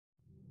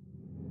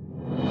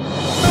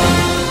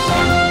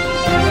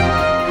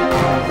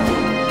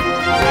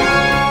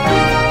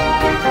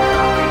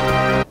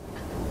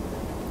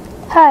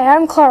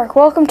I'm Clark.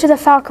 Welcome to the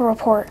Falcon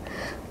Report.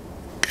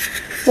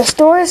 The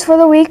stories for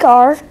the week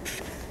are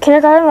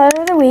Kindergarten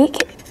Letter of the Week,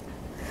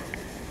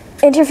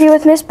 interview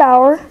with Miss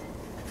Bauer,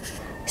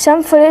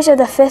 some footage of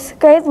the 5th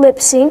grade lip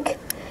sync,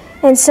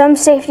 and some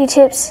safety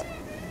tips.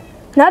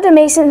 Now to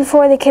Mason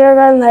for the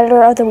Kindergarten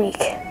Letter of the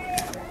Week.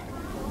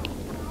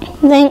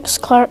 Thanks,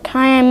 Clark.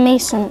 Hi, I'm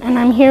Mason, and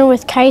I'm here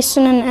with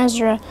Kyson and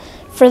Ezra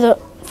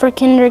for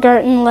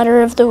Kindergarten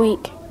Letter of the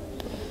Week.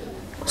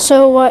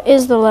 So what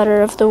is the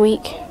letter of the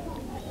week?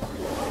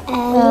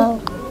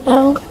 L.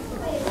 L.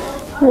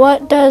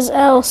 What does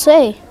L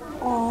say?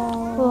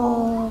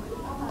 L.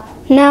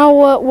 Now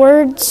what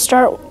word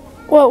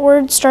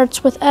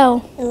starts with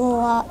L?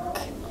 Luck.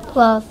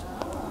 Love.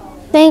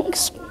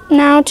 Thanks.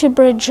 Now to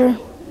Bridger.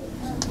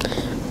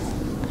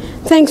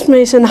 Thanks,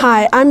 Mason.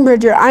 Hi, I'm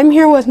Bridger. I'm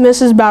here with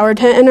Mrs. Bauer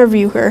to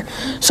interview her.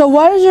 So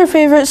what is your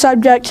favorite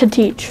subject to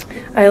teach?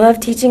 I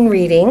love teaching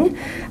reading.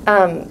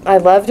 I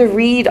love to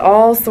read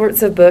all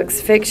sorts of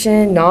books,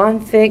 fiction,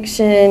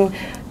 nonfiction,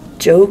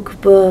 joke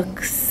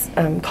books,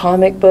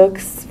 comic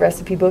books,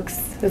 recipe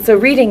books. So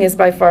reading is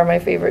by far my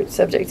favorite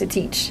subject to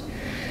teach,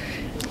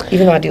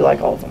 even though I do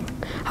like all of them.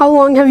 How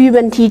long have you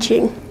been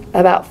teaching?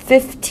 About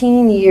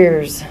 15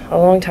 years, a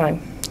long time.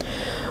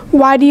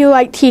 Why do you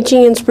like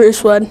teaching in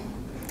Sprucewood?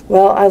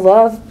 Well, I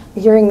love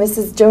hearing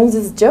Mrs.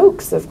 Jones's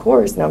jokes, of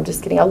course. No, I'm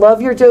just kidding. I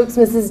love your jokes,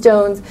 Mrs.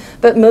 Jones.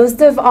 But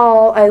most of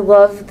all, I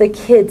love the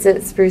kids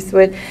at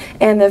Sprucewood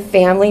and the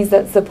families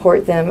that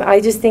support them. I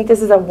just think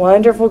this is a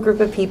wonderful group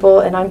of people,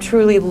 and I'm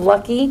truly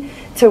lucky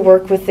to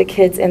work with the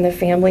kids and the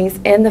families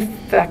and the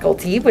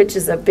faculty, which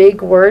is a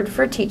big word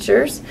for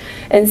teachers,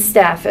 and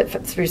staff at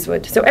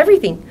Sprucewood. So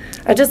everything.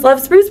 I just love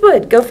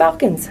Sprucewood. Go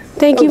Falcons.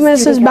 Thank you,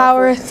 Mrs.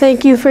 Bauer.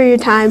 Thank you for your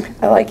time.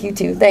 I like you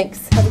too.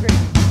 Thanks. Have a great day.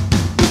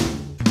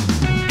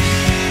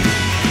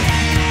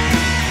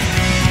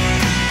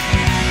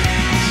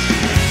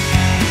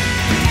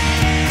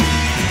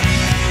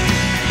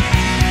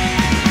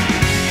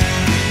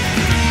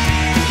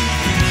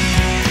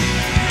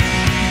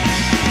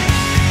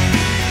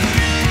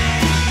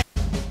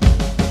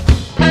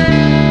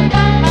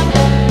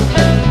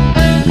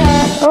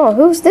 Oh,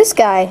 who's this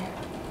guy?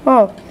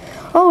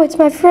 Oh, it's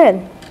my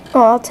friend.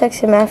 Oh, I'll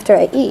text him after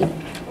I eat.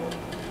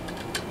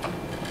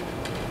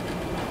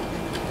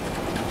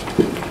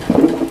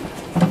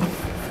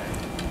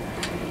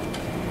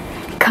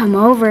 Come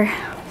over.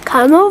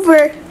 Come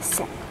over.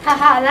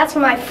 Haha, that's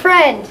my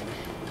friend.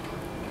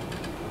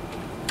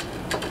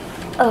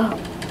 Oh.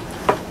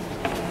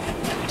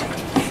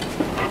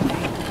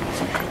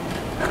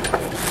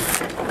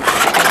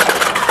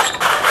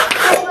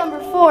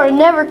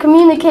 Never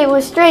communicate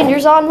with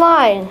strangers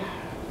online.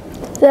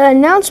 The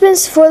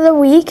announcements for the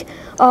week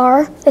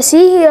are a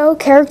CEO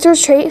character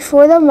trait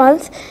for the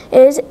month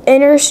is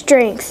inner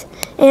strength,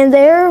 and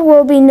there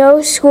will be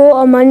no school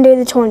on Monday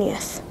the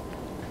 20th.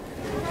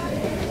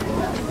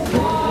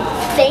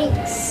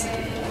 Thanks.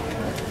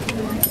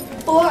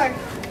 For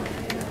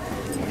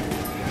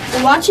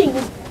watching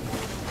the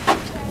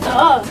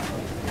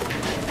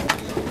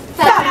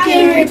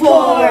Falcon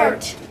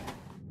Report.